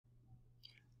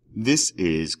This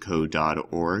is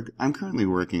code.org. I'm currently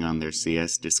working on their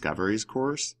CS Discoveries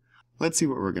course. Let's see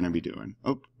what we're going to be doing.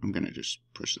 Oh, I'm going to just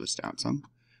push this down some.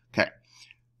 Okay.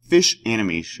 Fish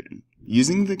animation.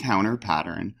 Using the counter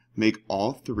pattern, make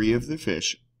all three of the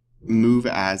fish move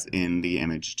as in the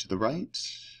image to the right.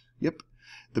 Yep.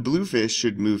 The blue fish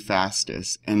should move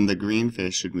fastest, and the green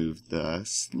fish should move the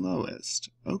slowest.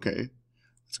 Okay.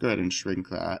 Let's go ahead and shrink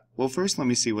that. Well, first let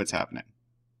me see what's happening.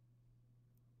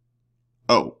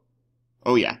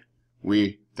 Oh yeah,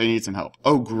 they need some help.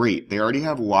 Oh great, they already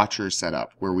have watchers set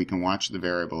up where we can watch the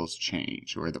variables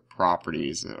change or the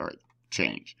properties or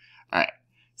change. Alright,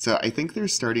 so I think their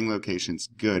starting location's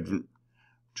good.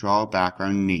 Draw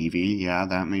background navy, yeah,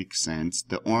 that makes sense.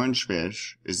 The orange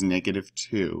fish is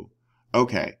 -2.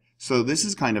 Okay, so this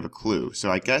is kind of a clue. So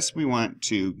I guess we want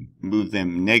to move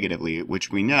them negatively,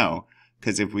 which we know,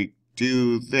 because if we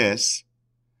do this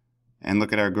and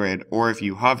look at our grid, or if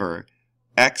you hover,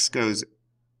 X goes,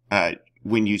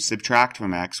 when you subtract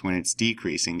from X, when it's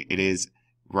decreasing, it is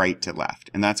right to left,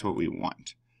 and that's what we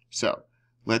want. So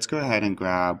let's go ahead and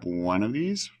grab one of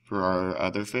these for our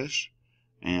other fish.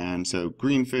 And so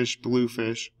green fish, blue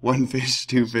fish, one fish,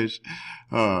 two fish.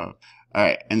 Oh.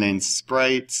 Alright, and then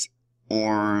sprites,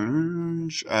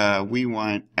 orange. We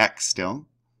want X still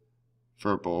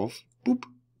for both. Boop.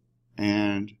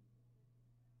 And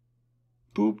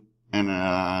boop.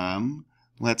 And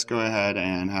let's go ahead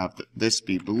and have this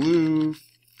be blue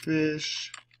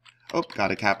fish. Oh,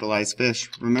 gotta capitalize fish.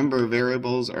 Remember,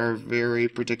 variables are very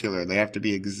particular. They have to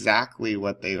be exactly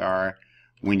what they are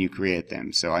when you create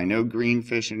them. So I know green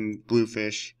fish and blue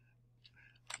fish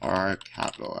are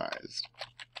capitalized.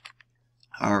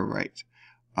 All right.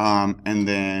 And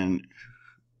then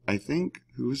I think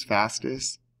who's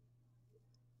fastest?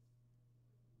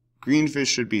 Green fish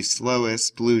should be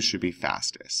slowest, blue should be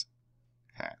fastest.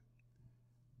 Okay.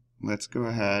 Let's go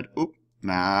ahead. Oop,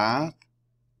 math.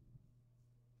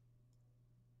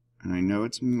 And I know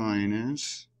it's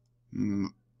minus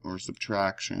or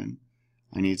subtraction.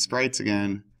 I need sprites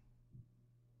again.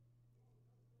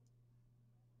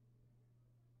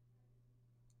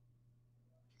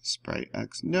 Sprite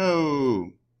X.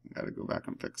 No! I gotta go back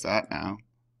and fix that now.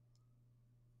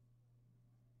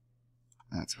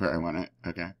 That's where I want it.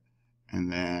 Okay.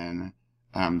 And then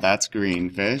that's green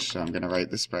fish, so I'm gonna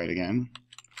write the sprite again.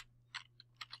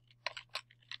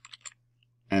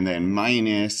 And then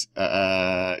minus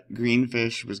green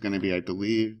fish was gonna be, I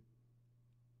believe,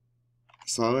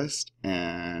 slowest.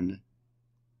 And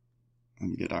let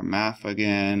me get our math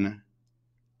again.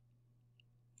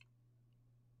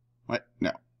 What?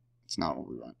 No, it's not what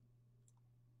we want.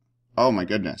 Oh my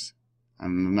goodness,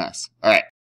 I'm a mess. All right.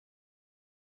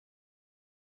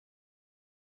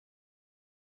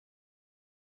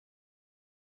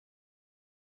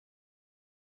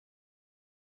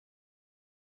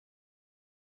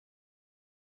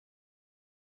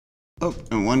 Oh,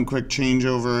 and one quick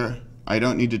changeover. I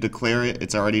don't need to declare it.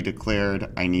 It's already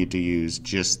declared. I need to use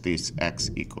just this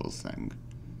x equals thing.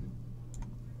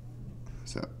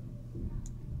 So,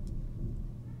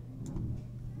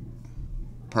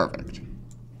 perfect.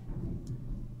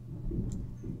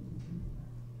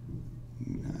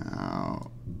 Now,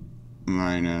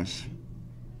 minus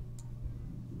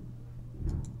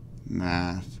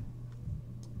math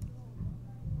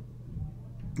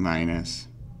minus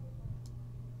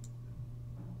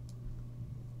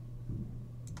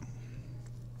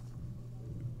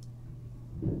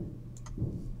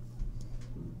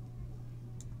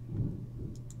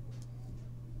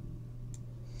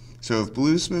so if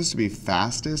blue's supposed to be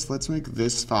fastest, let's make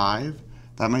this 5.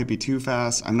 That might be too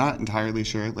fast. I'm not entirely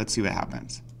sure. Let's see what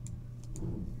happens.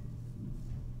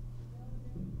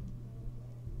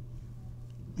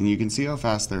 And you can see how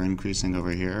fast they're increasing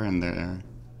over here, and they're...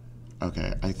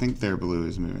 Okay, I think their blue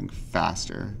is moving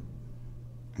faster.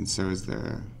 And so is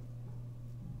their...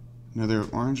 No, their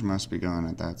orange must be going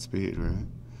at that speed, right?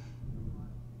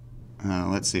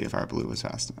 Let's see if our blue was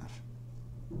fast enough.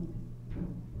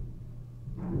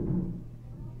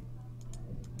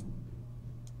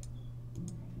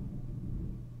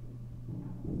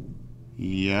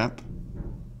 Yep.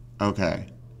 Okay.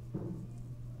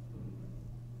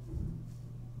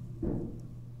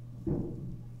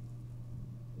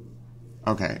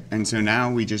 Okay, and so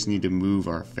now we just need to move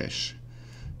our fish.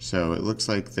 So it looks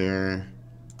like their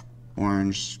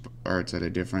orange starts at a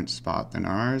different spot than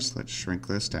ours. Let's shrink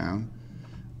this down.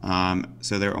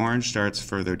 So their orange starts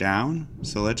further down.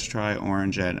 So let's try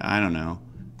orange at, I don't know,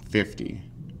 50.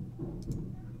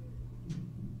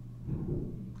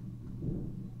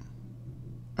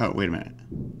 Oh, wait a minute.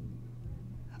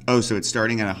 Oh, so it's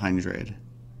starting at 100.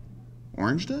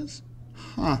 Orange does?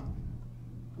 Huh.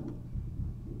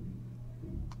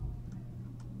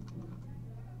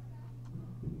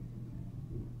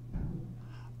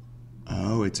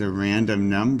 it's a random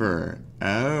number.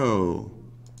 Oh.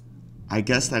 I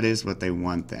guess that is what they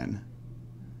want then.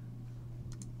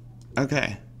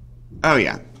 Okay. Oh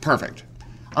yeah, perfect.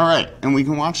 All right, and we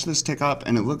can watch this tick up,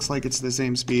 and it looks like it's the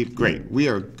same speed. Great, we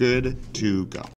are good to go.